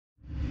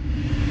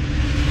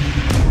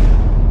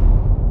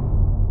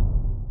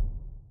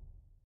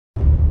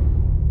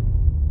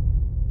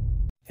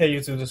Hey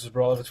YouTube, this is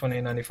Brawler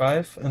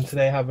 2895, and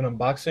today I have an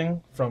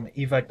unboxing from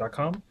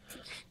Evike.com.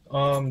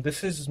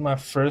 This is my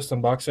first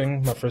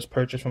unboxing, my first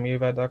purchase from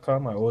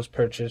Evike.com. I always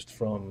purchased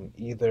from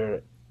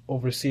either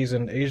overseas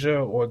in Asia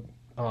or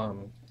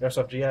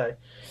Airsoft GI.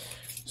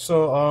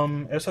 So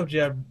Airsoft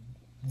GI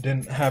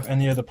didn't have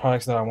any of the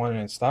products that I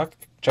wanted in stock.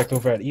 Checked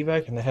over at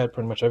Evike, and they had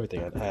pretty much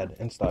everything I had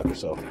in stock.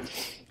 So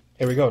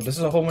here we go. This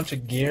is a whole bunch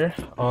of gear.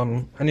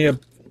 I need a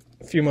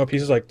few more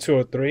pieces, like 2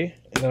 or 3,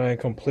 and then I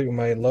complete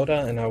my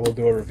loadout, and I will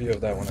do a review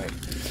of that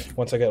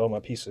once I get all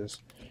my pieces.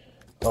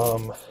 I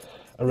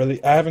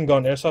haven't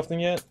gone airsofting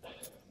yet,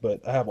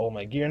 but I have all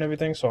my gear and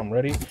everything, so I'm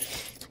ready.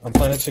 I'm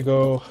planning to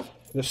go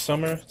this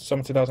summer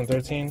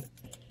 2013,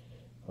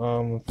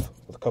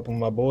 with a couple of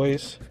my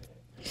boys.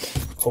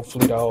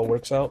 Hopefully that all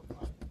works out.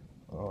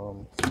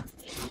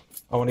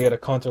 I want to get a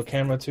Condor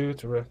camera too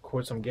to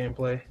record some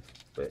gameplay,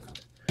 but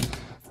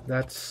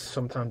that's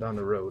sometime down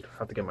the road. I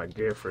have to get my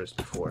gear first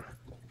before.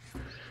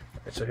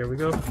 Alright, so here we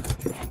go.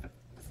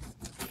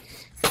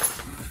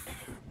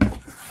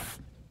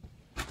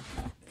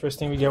 First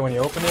thing we get when you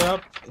open it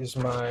up is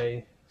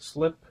my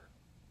slip,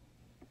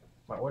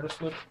 my order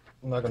slip.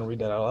 I'm not going to read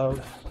that out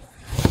loud.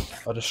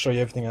 I'll just show you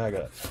everything I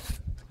got.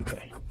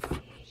 Okay.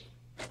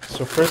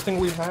 So first thing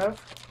we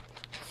have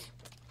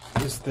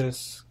is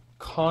this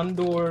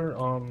Condor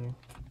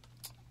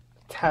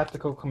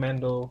tactical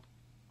commando.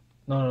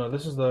 No,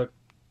 this is those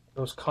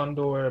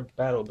Condor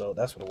battle belt.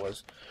 That's what it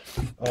was.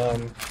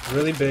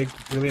 Really big,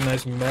 really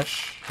nice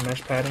mesh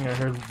padding. I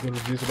heard good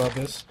reviews about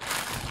this.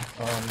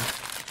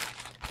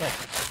 Yeah.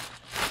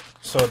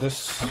 So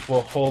this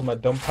will hold my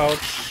dump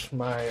pouch,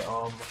 my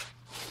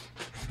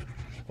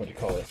what do you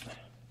call it?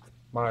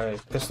 My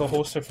pistol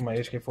holster for my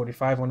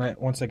HK45.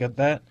 Once I get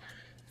that,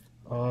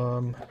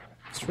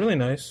 it's really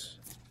nice.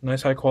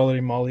 Nice high quality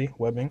MOLLE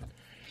webbing.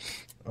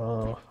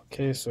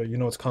 Okay, so you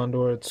know it's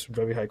Condor. It's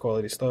very high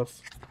quality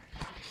stuff.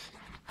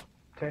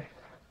 Okay,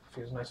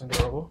 feels nice and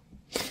durable.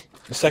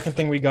 The second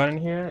thing we got in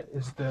here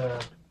is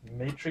the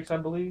Matrix, I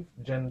believe,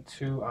 Gen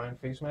 2 Iron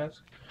Face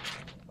Mask.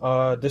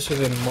 This is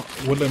in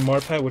Woodland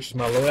Marpat, which is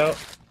my loadout.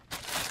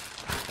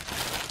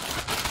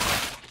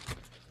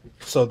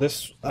 So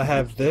I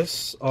have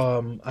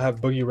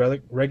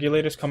boogie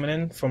regulators coming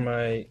in for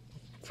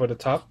the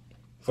top,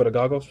 for the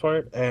goggles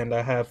part, and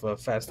I have a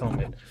fast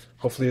helmet.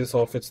 Hopefully this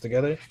all fits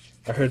together.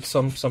 I heard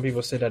some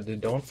people say that they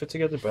don't fit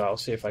together, but I'll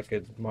see if I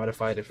could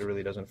modify it if it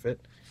really doesn't fit.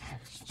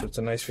 So it's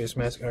a nice face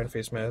mask, iron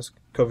face mask.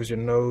 Covers your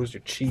nose,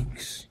 your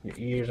cheeks, your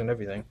ears, and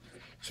everything.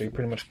 So you're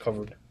pretty much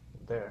covered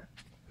there.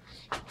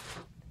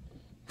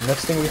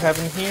 Next thing we have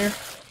in here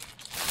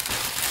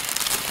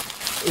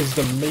is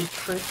the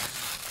Matrix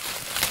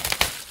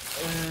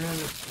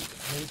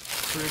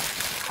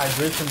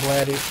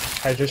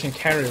hydration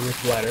carrier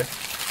with bladder.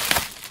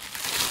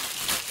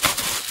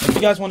 If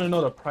you guys want to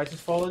know the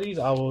prices for all of these,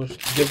 I'll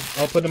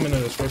put them in the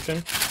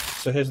description.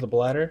 So here's the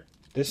bladder.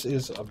 This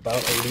is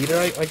about a liter,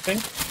 I think.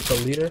 It's a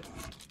liter,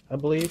 I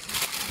believe.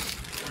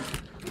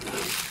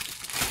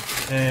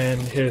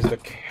 And here's the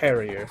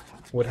carrier,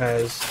 which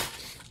has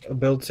a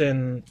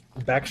built-in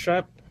back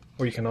strap,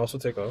 where you can also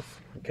take off.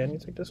 Can you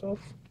take this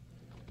off?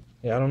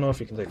 Yeah, I don't know if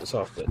you can take this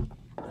off, but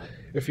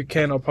if you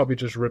can, I'll probably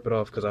just rip it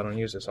off because I don't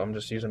use this. I'm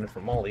just using it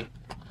for MOLLE,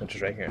 which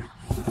is right here.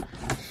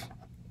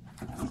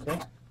 Okay.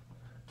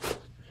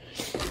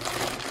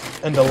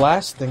 And the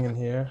last thing in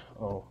here,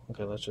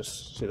 okay, let's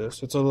just see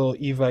this. It's a little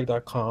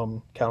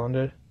Evike.com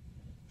calendar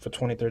for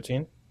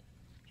 2013.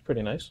 It's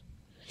pretty nice.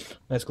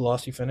 Nice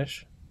glossy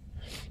finish.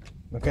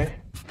 Okay.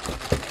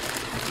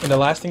 And the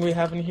last thing we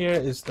have in here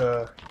is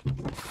the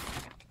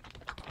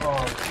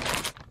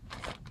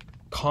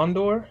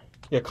Condor.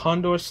 Yeah,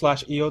 Condor /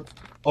 OETech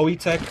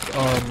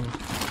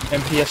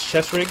MPS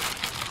chest rig.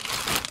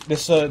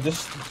 This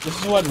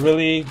is what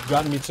really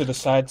got me to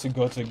decide to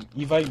go to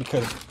Evike,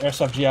 because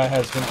Airsoft GI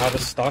has been out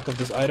of stock of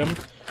this item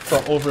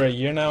for over a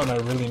year now, and I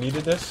really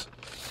needed this.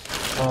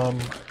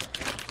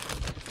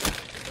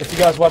 If you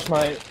guys watched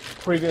my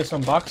previous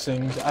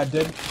unboxings, I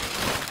did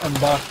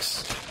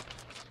unbox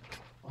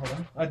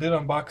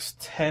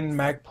 10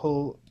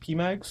 Magpul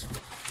PMags,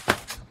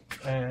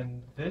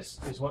 and this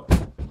is what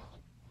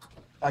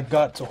I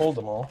got to hold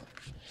them all.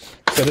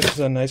 So this is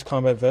a nice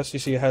combat vest. You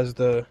see it has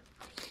the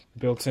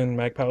built-in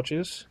mag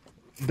pouches.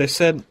 They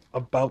said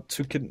about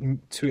two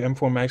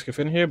M4 mags could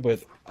fit in here,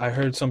 but I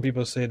heard some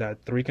people say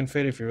that 3 can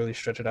fit if you really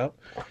stretch it out.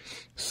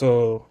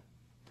 So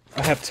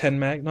I have 10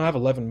 mags. No, I have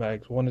 11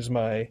 mags. One is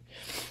my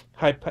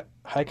high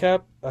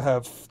cap. I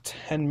have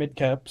 10 mid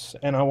caps,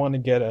 and I want to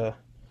get a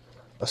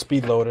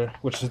speed loader,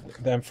 which is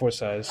the M4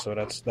 size. So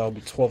that'll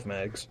be 12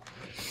 mags.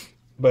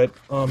 But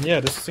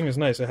yeah, this thing is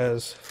nice. It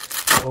has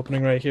an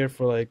opening right here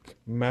for like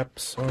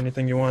maps or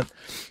anything you want.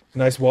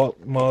 Nice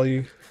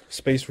MOLLE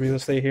space real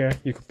estate here.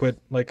 You could put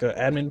like an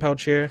admin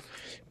pouch here,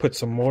 put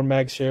some more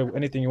mags here,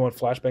 anything you want,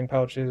 flashbang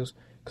pouches,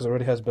 because it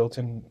already has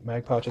built-in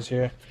mag pouches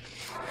here.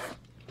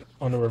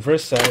 On the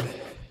reverse side,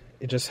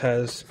 it just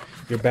has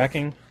your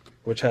backing,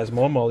 which has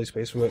more MOLLE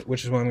space,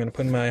 which is what I'm going to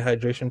put in my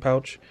hydration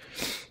pouch.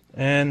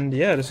 And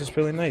yeah, this is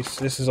really nice.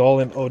 This is all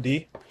in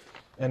OD.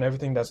 and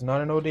everything that's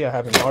not an OD, I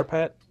have an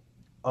RPAT.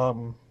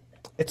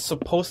 It's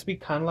supposed to be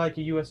kind of like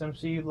a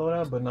USMC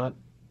loadout, but not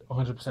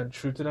 100%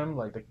 true to them.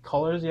 Like the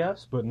colors,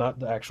 yes, but not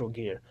the actual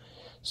gear.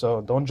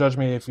 So don't judge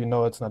me if you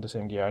know it's not the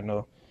same gear. I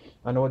know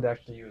what they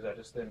actually use. I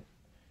just didn't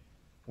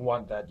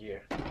want that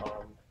gear.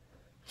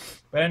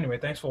 But anyway,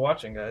 thanks for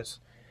watching, guys.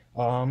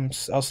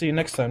 I'll see you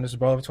next time. This is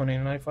Bladder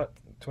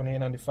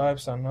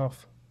 2895 signing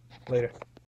off. Later.